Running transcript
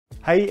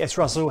Hey, it's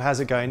Russell, how's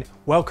it going?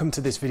 Welcome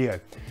to this video.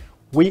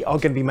 We are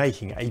going to be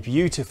making a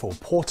beautiful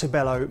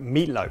Portobello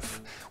meatloaf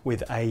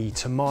with a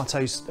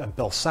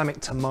balsamic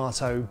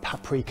tomato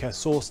paprika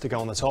sauce to go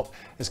on the top.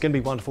 It's going to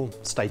be wonderful,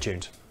 stay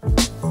tuned.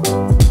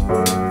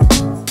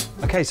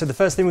 Okay, so the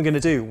first thing we're going to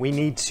do, we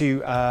need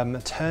to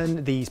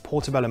turn these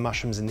portobello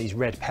mushrooms and these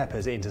red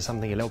peppers into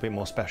something a little bit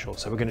more special.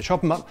 So we're going to chop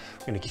them up,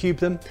 we're going to cube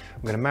them,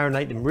 we're going to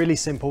marinate them really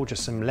simple,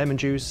 just some lemon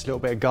juice, a little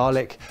bit of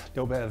garlic, a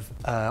little bit of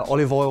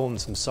olive oil and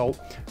some salt.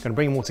 We're going to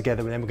bring them all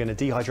together and then we're going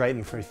to dehydrate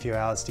them for a few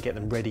hours to get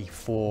them ready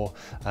for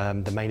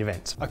the main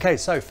event. Okay,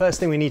 so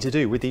first thing we need to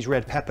do with these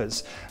red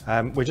peppers,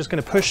 we're just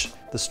going to push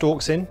the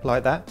stalks in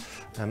like that.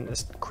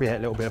 Let's create a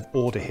little bit of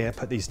order here,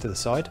 put these to the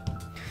side.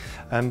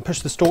 Push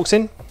the stalks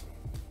in.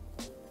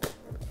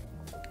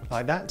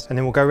 Like that, and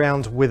then we'll go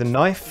around with a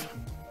knife.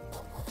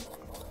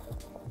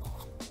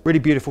 Really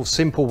beautiful,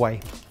 simple way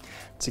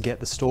to get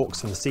the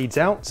stalks and the seeds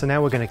out. So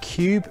now we're going to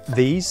cube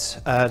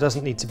these.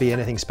 Doesn't need to be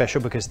anything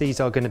special because these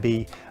are going to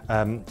be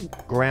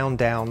ground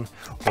down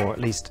or at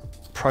least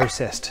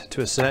processed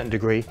to a certain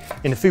degree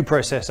in a food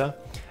processor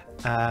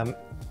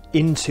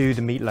into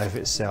the meatloaf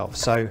itself.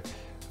 So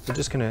we're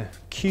just going to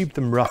cube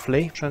them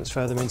roughly,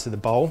 transfer them into the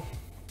bowl.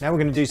 Now we're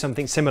going to do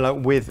something similar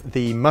with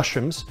the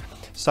mushrooms.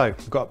 So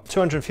we've got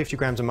 250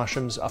 grams of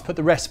mushrooms. I've put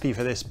the recipe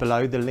for this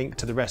below, the link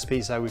to the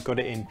recipe. So we've got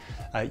it in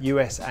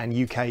US and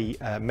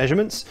UK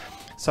measurements.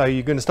 So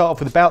you're going to start off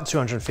with about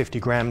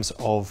 250 grams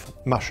of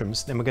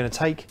mushrooms. Then we're going to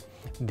take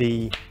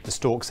the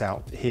stalks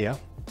out here,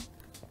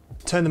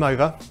 turn them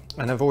over,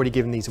 and I've already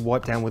given these a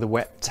wipe down with a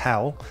wet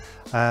towel.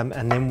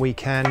 And then we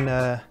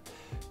can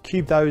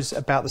cube those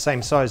about the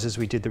same size as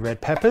we did the red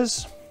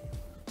peppers.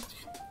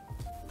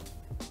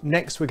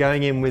 Next, we're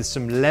going in with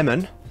some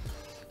lemon.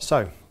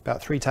 So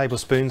about 3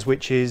 tablespoons,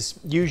 which is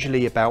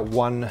usually about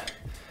one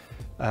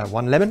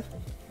lemon.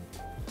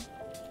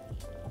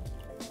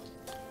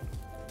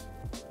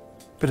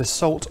 Bit of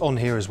salt on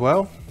here as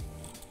well.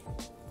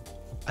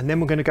 And then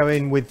we're going to go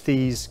in with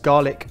these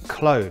garlic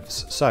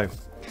cloves. So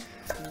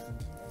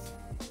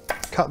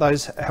cut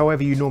those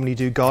however you normally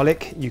do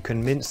garlic. You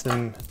can mince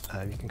them,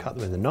 you can cut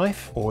them with a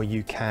knife, or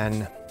you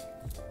can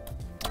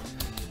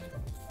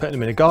put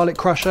them in a garlic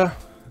crusher,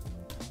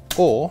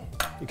 or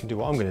you can do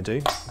what I'm going to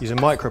do, use a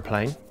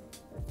microplane.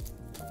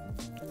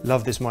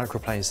 Love this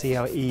microplane, see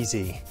how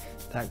easy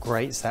that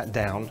grates that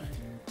down,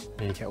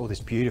 and you get all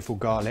this beautiful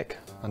garlic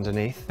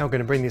underneath. Now we're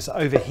going to bring this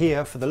over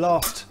here for the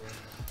last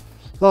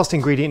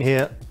ingredient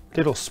here,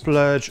 little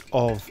splurge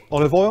of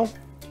olive oil.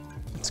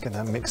 Let's get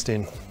that mixed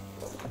in.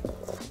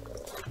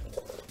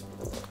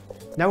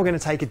 Now we're going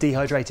to take a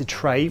dehydrated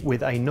tray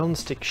with a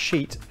non-stick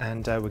sheet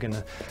and we're going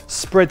to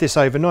spread this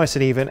over nice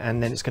and even,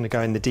 and then it's going to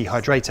go in the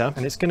dehydrator,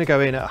 and it's going to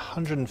go in at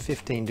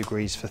 115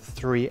 degrees for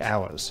 3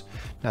 hours.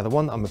 Now the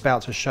one that I'm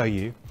about to show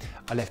you,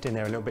 I left in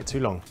there a little bit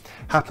too long.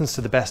 Happens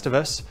to the best of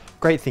us.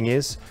 Great thing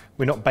is,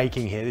 we're not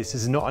baking here. This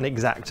is not an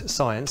exact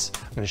science.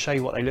 I'm going to show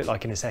you what they look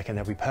like in a second.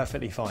 They'll be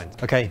perfectly fine.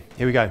 Okay,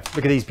 here we go.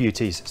 Look at these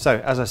beauties. So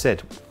as I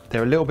said,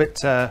 they're a little bit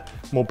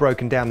more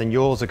broken down than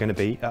yours are going to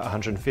be at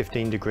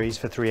 115 degrees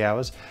for 3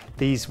 hours.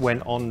 These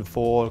went on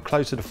for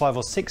closer to 5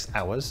 or 6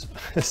 hours.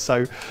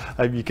 So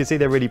you can see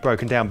they're really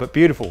broken down, but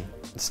beautiful.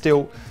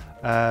 Still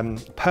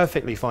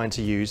perfectly fine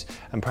to use,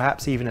 and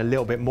perhaps even a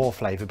little bit more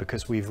flavor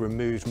because we've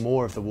removed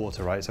more of the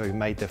water, right? So we've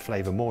made the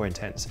flavor more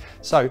intense.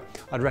 So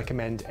I'd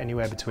recommend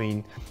anywhere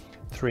between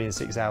 3 and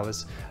 6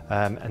 hours.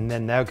 And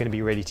then they're going to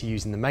be ready to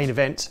use in the main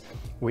event,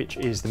 which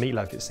is the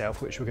meatloaf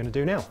itself, which we're going to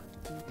do now.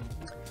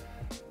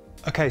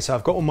 Okay, so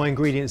I've got all my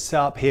ingredients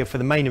set up here for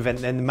the main event,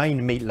 then the main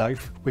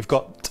meatloaf. We've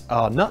got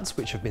our nuts,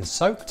 which have been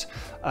soaked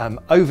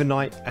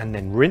overnight and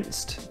then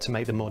rinsed to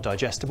make them more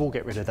digestible,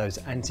 get rid of those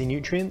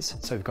anti-nutrients.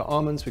 So we've got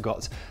almonds, we've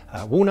got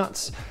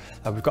walnuts,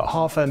 we've got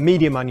half a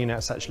medium onion,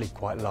 that's actually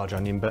quite a large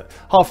onion, but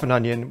half an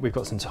onion. We've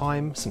got some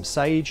thyme, some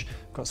sage,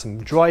 we've got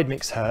some dried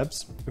mixed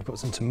herbs, we've got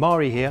some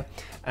tamari here,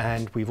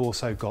 and we've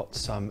also got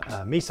some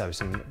miso,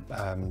 some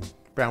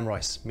brown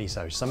rice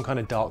miso, some kind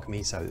of dark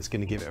miso that's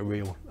going to give it a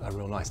real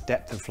nice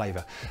depth of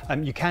flavor.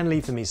 You can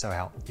leave the miso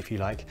out if you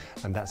like,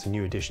 and that's a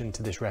new addition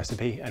to this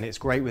recipe, and it's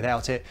great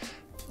without it.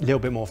 A little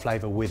bit more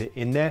flavor with it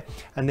in there.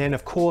 And then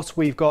of course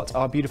we've got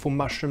our beautiful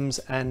mushrooms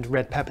and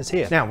red peppers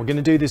here. Now we're going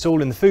to do this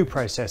all in the food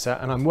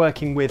processor, and I'm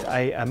working with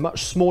a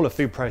much smaller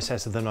food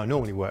processor than I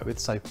normally work with,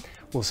 so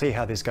we'll see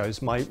how this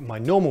goes. My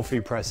normal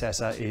food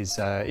processor is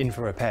in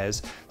for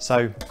repairs,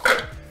 so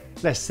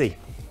let's see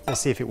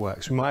if it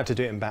works. We might have to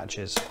do it in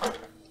batches,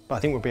 but I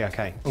think we'll be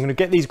okay. I'm going to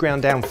get these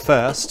ground down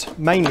first,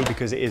 mainly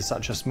because it is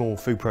such a small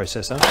food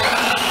processor.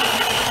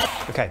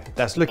 Okay,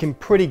 that's looking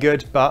pretty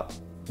good, but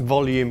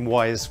volume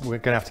wise, we're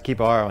going to have to keep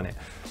our eye on it.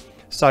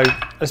 So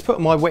let's put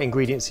my wet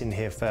ingredients in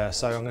here first.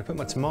 So I'm going to put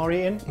my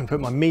tamari in, and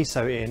put my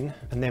miso in,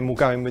 and then we'll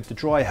go in with the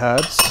dry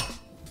herbs.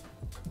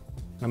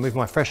 I'll move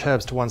my fresh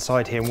herbs to one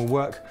side here, and we'll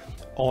work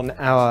on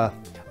our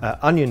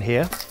onion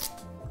here.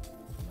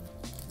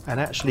 And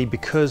actually,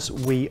 because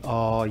we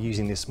are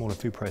using this smaller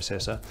food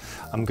processor,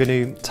 I'm going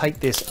to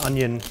take this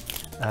onion,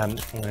 I'm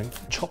going to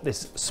chop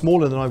this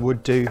smaller than I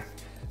would do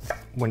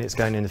when it's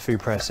going in the food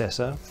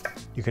processor.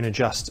 You can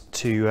adjust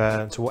to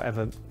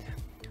whatever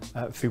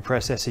food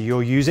processor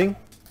you're using.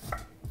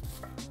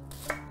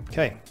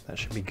 Okay, that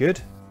should be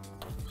good.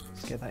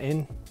 Let's get that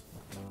in.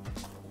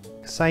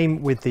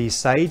 Same with the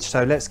sage,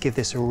 so let's give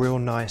this a real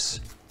nice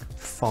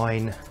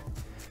fine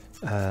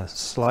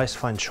slice,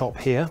 fine chop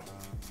here.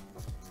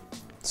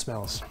 It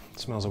smells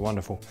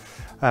wonderful.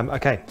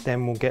 Okay,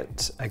 then we'll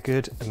get a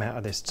good amount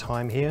of this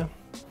thyme here.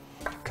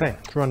 Okay,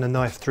 run the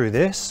knife through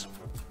this.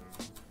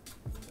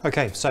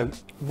 Okay, so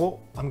what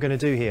I'm going to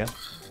do here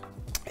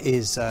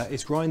is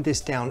grind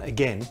this down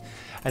again,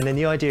 and then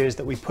the idea is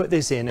that we put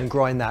this in and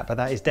grind that, but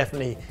that is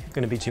definitely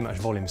going to be too much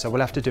volume, so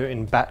we'll have to do it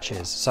in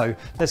batches. So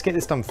let's get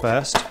this done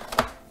first.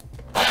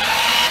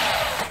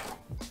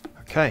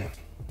 Okay,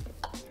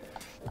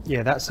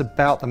 yeah, that's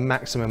about the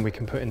maximum we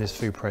can put in this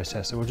food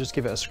processor. We'll just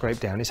give it a scrape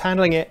down. It's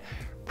handling it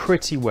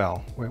pretty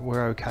well.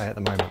 We're okay at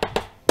the moment.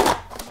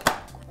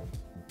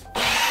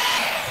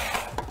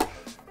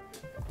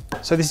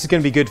 So this is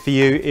going to be good for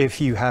you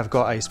if you have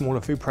got a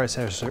smaller food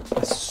processor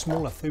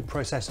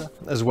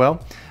as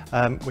well.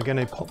 We're going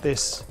to pop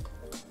this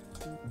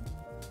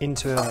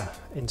into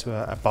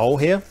a bowl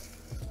here.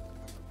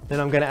 Then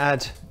I'm going to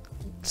add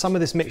some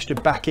of this mixture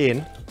back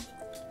in.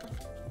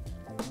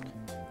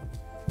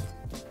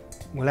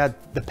 We'll add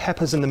the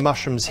peppers and the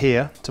mushrooms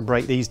here to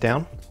break these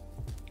down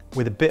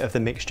with a bit of the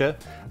mixture,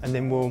 and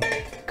then we'll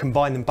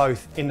combine them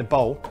both in the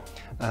bowl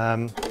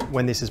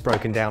when this is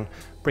broken down,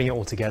 bring it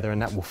all together,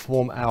 and that will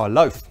form our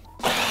loaf.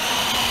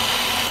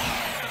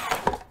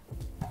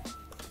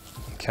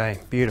 Okay,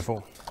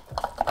 beautiful.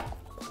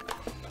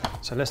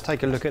 So let's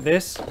take a look at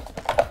this.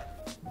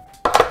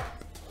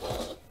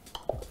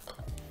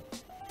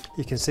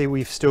 You can see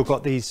we've still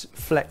got these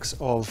flecks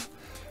of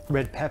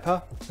red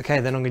pepper.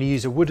 Okay, then I'm going to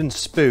use a wooden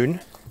spoon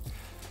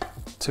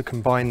to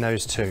combine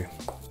those two.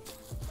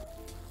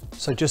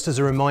 So just as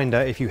a reminder,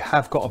 if you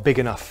have got a big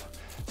enough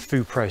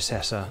food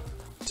processor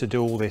to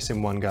do all this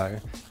in one go,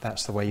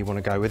 that's the way you want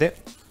to go with it.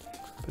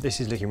 But this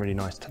is looking really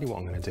nice. Tell you what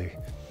I'm going to do.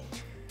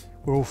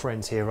 We're all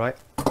friends here, right?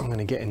 I'm going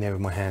to get in there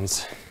with my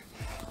hands,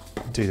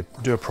 do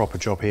a proper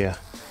job here.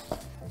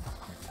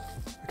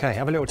 Okay,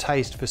 have a little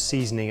taste for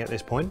seasoning at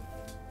this point.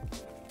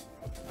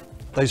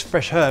 Those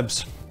fresh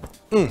herbs.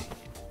 A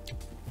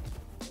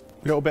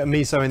little bit of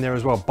miso in there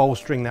as well,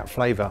 bolstering that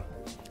flavour.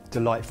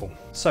 Delightful.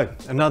 So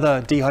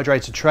another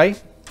dehydrated tray,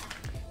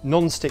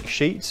 non-stick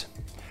sheet.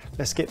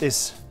 Let's get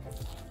this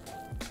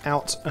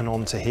out and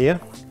onto here.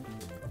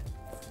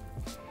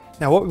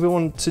 Now what we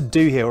want to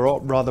do here,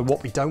 or rather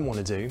what we don't want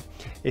to do,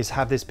 is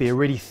have this be a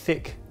really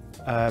thick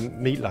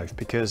meatloaf,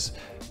 because,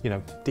 you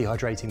know,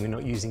 dehydrating, we're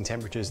not using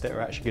temperatures that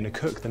are actually going to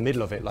cook the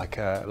middle of it like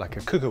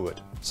a cooker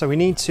would. So we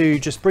need to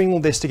just bring all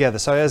this together.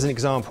 So as an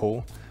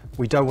example,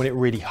 we don't want it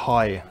really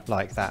high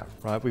like that,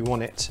 right? We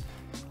want it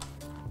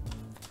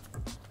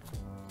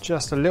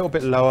just a little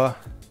bit lower.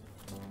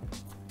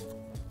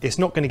 It's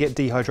not going to get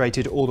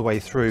dehydrated all the way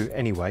through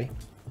anyway.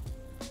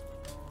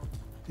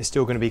 It's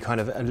still going to be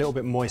kind of a little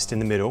bit moist in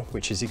the middle,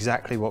 which is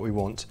exactly what we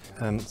want.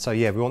 So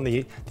yeah, we want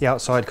the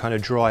outside kind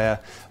of drier,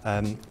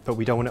 but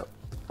we don't want it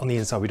on the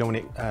inside. We don't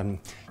want it,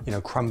 you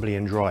know, crumbly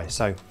and dry.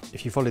 So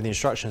if you follow the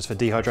instructions for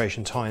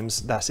dehydration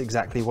times, that's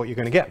exactly what you're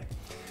going to get.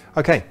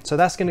 Okay, so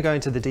that's going to go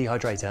into the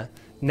dehydrator.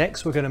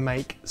 Next, we're going to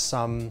make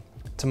some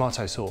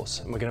tomato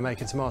sauce, and we're going to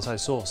make a tomato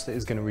sauce that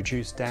is going to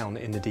reduce down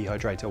in the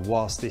dehydrator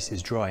whilst this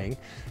is drying,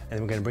 and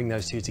then we're going to bring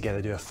those two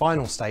together, do a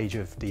final stage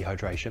of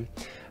dehydration,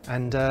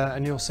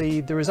 and you'll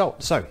see the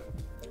result. So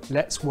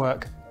let's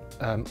work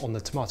on the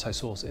tomato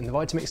sauce in the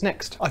Vitamix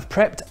next. I've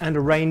prepped and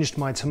arranged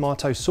my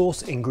tomato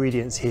sauce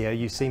ingredients here.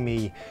 You see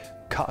me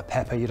cut a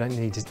pepper, you don't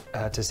need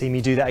to see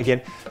me do that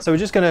again. So we're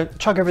just going to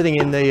chuck everything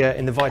in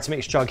the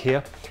Vitamix jug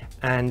here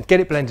and get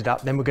it blended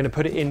up. Then we're going to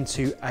put it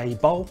into a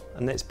bowl,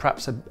 and it's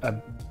perhaps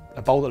a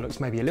bowl that looks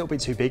maybe a little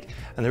bit too big,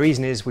 and the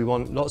reason is we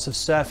want lots of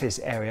surface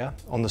area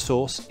on the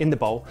sauce in the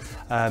bowl,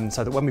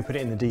 so that when we put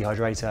it in the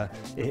dehydrator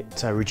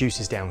it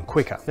reduces down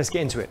quicker. Let's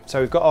get into it. So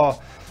we've got our,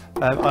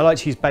 I like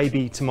to use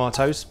baby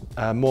tomatoes,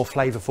 more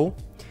flavourful.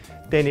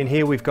 Then in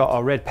here we've got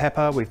our red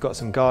pepper, we've got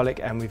some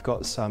garlic, and we've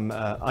got some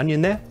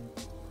onion there.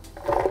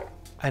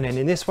 And then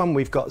in this one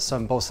we've got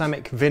some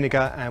balsamic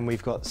vinegar, and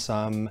we've got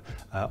some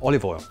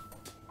olive oil.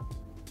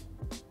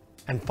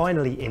 And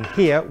finally in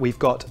here we've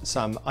got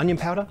some onion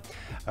powder,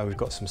 we've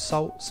got some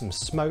salt, some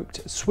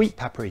smoked sweet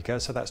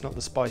paprika, so that's not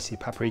the spicy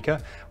paprika.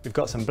 We've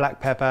got some black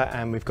pepper,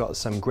 and we've got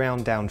some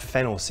ground down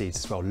fennel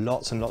seeds as well.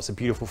 Lots and lots of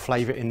beautiful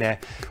flavour in there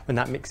when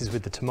that mixes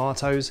with the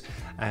tomatoes,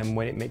 and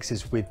when it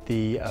mixes with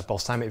the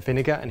balsamic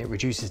vinegar, and it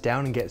reduces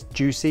down and gets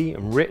juicy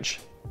and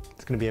rich.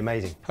 It's going to be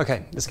amazing.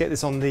 Okay, let's get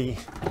this on the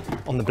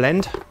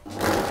blend.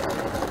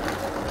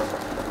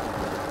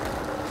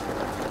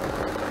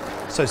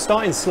 So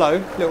starting slow,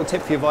 little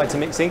tip for your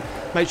Vitamixing,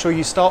 make sure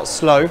you start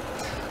slow,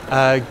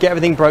 get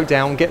everything broken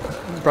down, get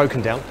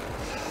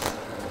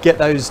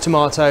those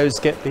tomatoes,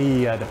 get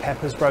the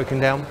peppers broken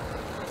down,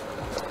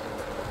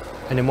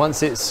 and then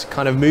once it's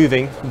kind of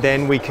moving,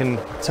 then we can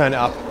turn it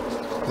up.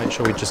 Make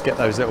sure we just get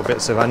those little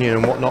bits of onion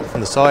and whatnot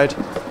from the side,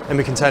 then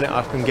we can turn it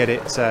up and get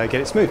it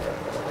smooth.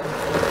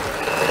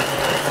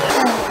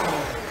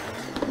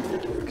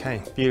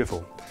 Okay,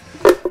 beautiful.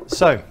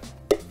 So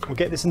we'll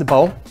get this in the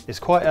bowl. It's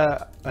quite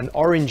an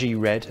orangey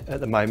red at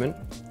the moment,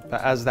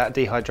 but as that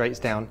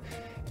dehydrates down,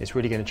 it's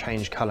really going to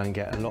change colour and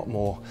get become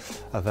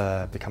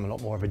a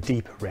lot more of a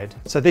deeper red.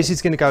 So this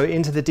is going to go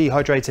into the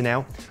dehydrator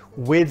now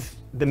with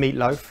the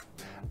meatloaf,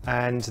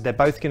 and they're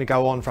both going to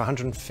go on for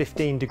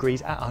 115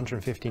 degrees at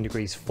 115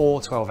 degrees for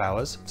 12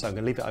 hours. So I'm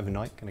going to leave it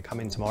overnight, going to come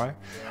in tomorrow,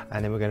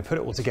 and then we're going to put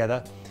it all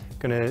together.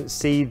 Going to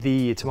see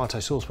the tomato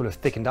sauce will have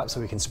thickened up so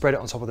we can spread it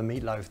on top of the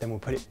meatloaf. Then we'll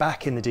put it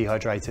back in the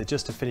dehydrator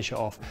just to finish it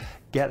off,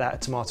 get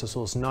that tomato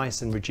sauce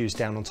nice and reduced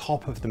down on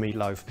top of the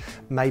meatloaf,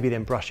 maybe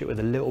then brush it with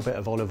a little bit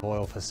of olive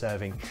oil for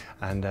serving,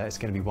 and it's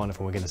going to be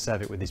wonderful. We're going to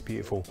serve it with this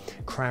beautiful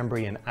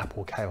cranberry and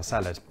apple kale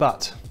salad.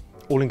 But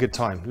all in good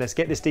time. Let's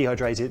get this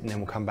dehydrated and then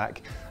we'll come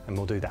back and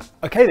we'll do that.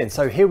 Okay then,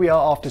 so here we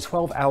are after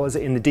 12 hours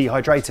in the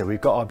dehydrator.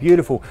 We've got our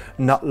beautiful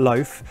nut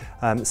loaf,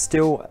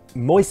 still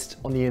moist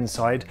on the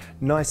inside,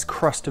 nice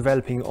crust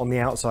developing on the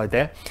outside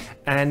there.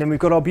 And then we've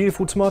got our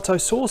beautiful tomato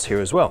sauce here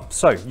as well.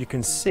 So you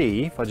can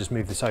see, if I just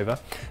move this over,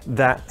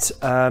 that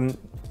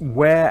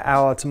where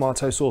our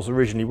tomato sauce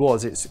originally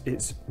was,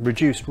 it's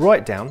reduced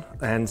right down.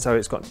 And so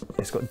it's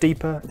got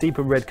deeper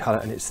red color,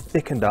 and it's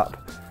thickened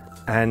up,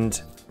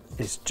 and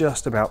it's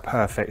just about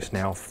perfect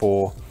now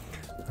for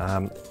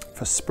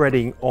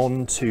spreading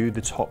onto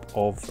the top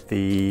of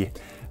the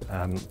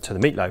to the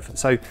meatloaf.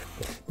 So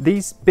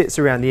these bits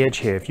around the edge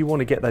here, if you want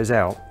to get those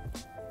out,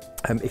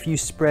 if you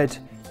spread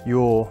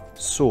your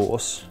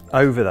sauce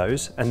over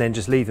those and then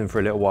just leave them for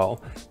a little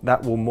while,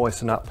 that will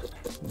moisten up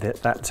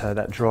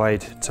that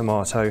dried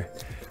tomato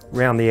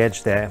around the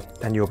edge there,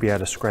 and you'll be able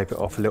to scrape it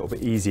off a little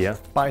bit easier.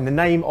 But in the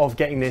name of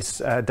getting this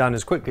done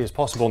as quickly as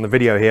possible on the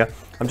video here,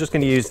 I'm just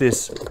going to use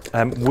this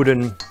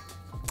wooden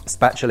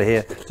spatula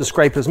here to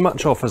scrape as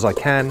much off as I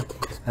can,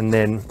 and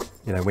then,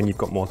 you know, when you've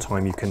got more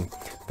time you can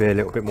be a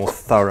little bit more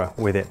thorough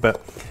with it. But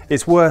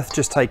it's worth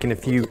just taking a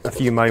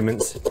few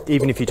moments,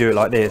 even if you do it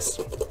like this,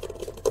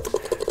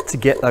 to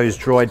get those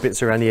dried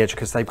bits around the edge,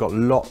 because they've got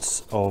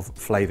lots of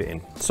flavour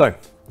in. So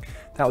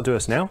that'll do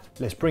us now.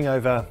 Let's bring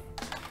over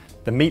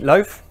the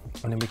meatloaf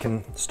and then we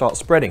can start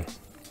spreading.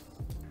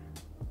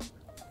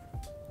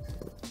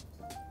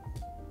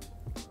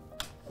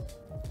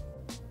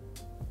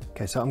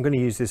 Okay, so I'm going to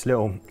use this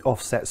little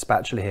offset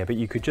spatula here, but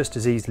you could just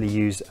as easily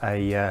use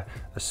a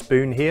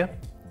spoon here,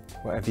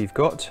 whatever you've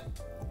got.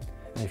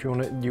 And if you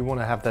want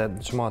to have the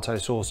tomato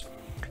sauce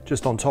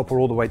just on top or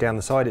all the way down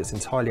the side, it's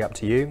entirely up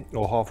to you,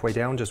 or halfway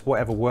down, just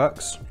whatever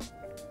works.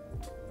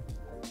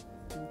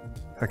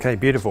 Okay,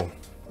 beautiful.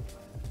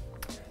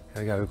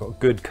 There we go, we've got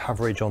good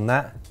coverage on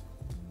that.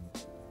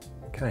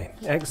 Okay,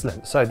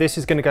 excellent. So this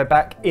is going to go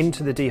back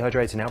into the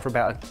dehydrator now for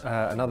about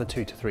another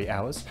 2 to 3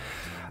 hours.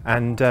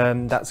 And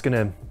that's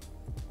going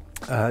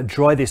to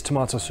dry this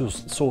tomato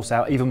sauce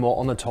out even more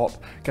on the top,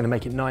 going to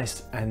make it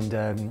nice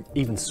and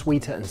even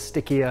sweeter and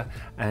stickier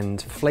and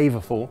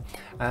flavourful.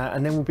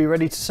 And then we'll be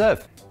ready to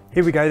serve.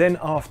 Here we go then,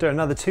 after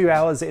another 2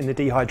 hours in the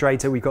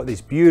dehydrator, we've got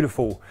this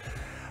beautiful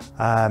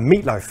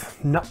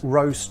meatloaf, nut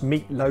roast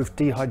meatloaf,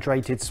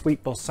 dehydrated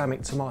sweet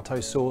balsamic tomato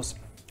sauce.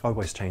 I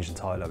always change the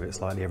title of it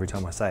slightly every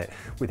time I say it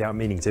without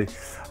meaning to.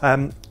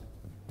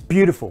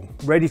 Beautiful,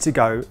 ready to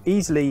go.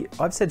 Easily,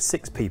 I've said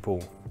 6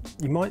 people.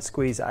 You might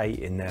squeeze 8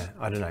 in there.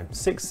 I don't know,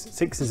 six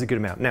is a good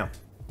amount. Now,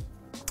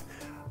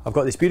 I've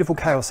got this beautiful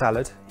kale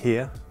salad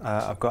here.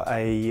 I've got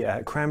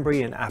a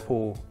cranberry and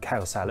apple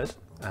kale salad.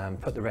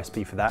 Put the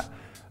recipe for that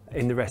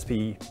in the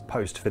recipe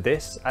post for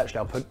this.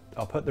 Actually,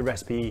 I'll put the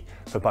recipe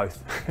for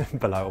both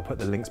below. I'll put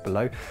the links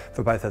below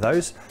for both of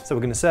those. So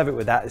we're going to serve it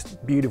with that. It's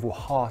beautiful,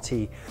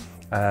 hearty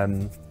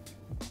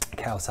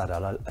kale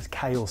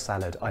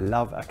salad. I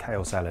love a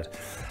kale salad.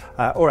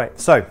 All right,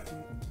 so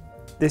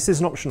this is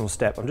an optional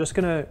step. I'm just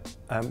going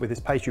to, with this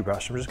pastry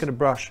brush, I'm just going to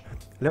brush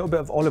a little bit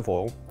of olive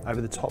oil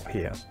over the top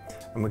here,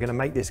 and we're going to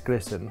make this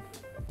glisten,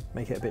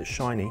 make it a bit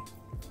shiny,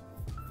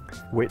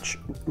 which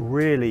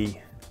really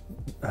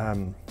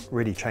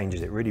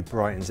changes it, really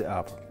brightens it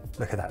up.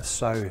 Look at that,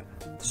 so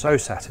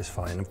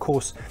satisfying. Of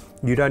course,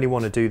 you'd only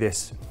want to do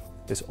this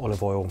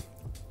olive oil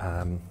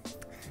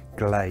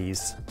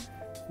glaze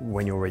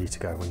when you're ready to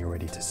go, when you're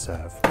ready to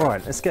serve. All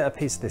right, let's get a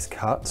piece of this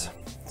cut.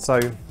 So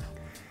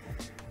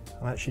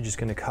I'm actually just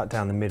going to cut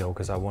down the middle,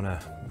 because I want to,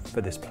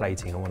 for this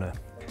plating, I want to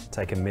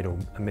take a middle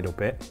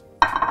bit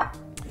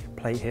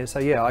plate here. So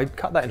yeah, I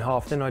cut that in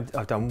half. Then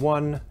I've done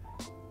 1,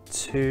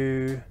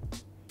 2.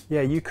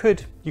 Yeah, you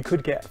could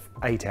get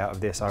 8 out of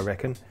this, I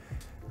reckon.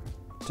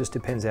 Just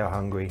depends how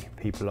hungry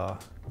people are.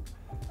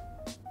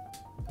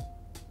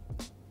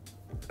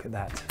 Look at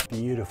that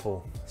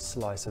beautiful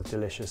slice of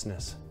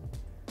deliciousness.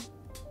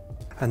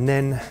 And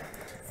then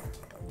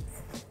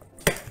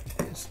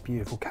this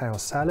beautiful kale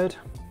salad,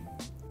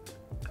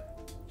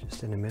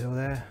 just in the middle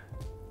there.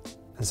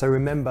 And so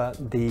remember,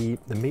 the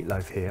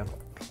meatloaf here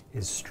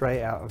is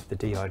straight out of the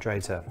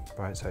dehydrator,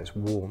 right? So it's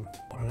warm.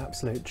 What an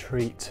absolute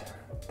treat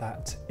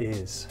that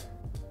is.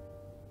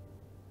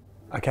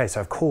 Okay,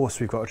 so of course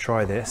we've got to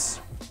try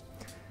this.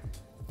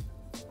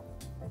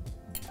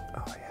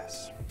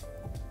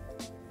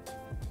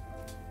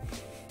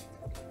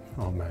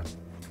 Oh man.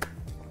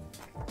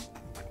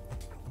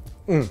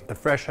 The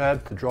fresh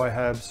herbs, the dry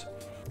herbs.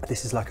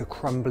 This is like a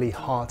crumbly,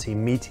 hearty,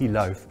 meaty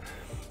loaf.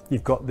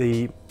 You've got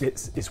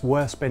it's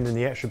worth spending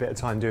the extra bit of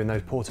time doing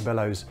those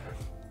portobellos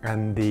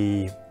and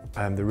the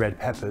red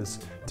peppers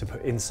to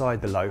put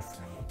inside the loaf,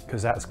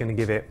 because that's going to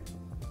give it,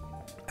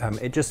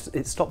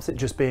 it stops it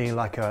just being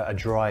like a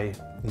dry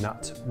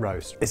nut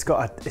roast. It's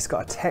got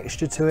a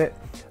texture to it,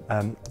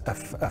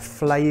 a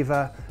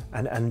flavour,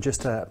 and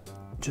just a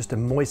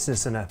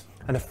moistness and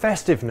a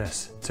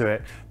festiveness to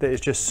it that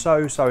is just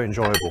so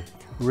enjoyable.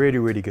 Really,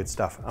 really good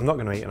stuff. I'm not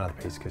going to eat another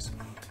piece because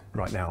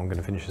right now I'm going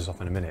to finish this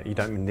off in a minute. You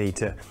don't need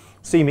to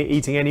see me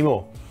eating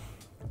anymore.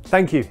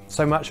 Thank you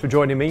so much for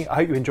joining me. I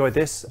hope you enjoyed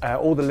this.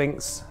 All the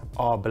links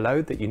are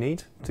below that you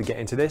need to get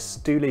into this.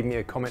 Do leave me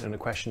a comment and a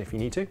question if you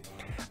need to,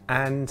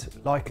 and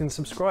like and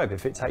subscribe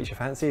if it takes your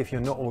fancy. If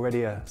you're not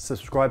already a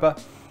subscriber,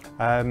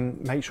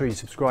 make sure you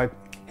subscribe.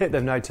 Hit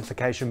the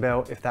notification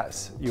bell if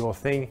that's your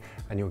thing,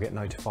 and you'll get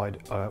notified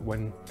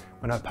when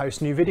I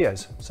post new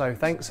videos. So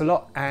thanks a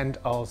lot, and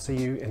I'll see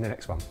you in the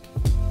next one.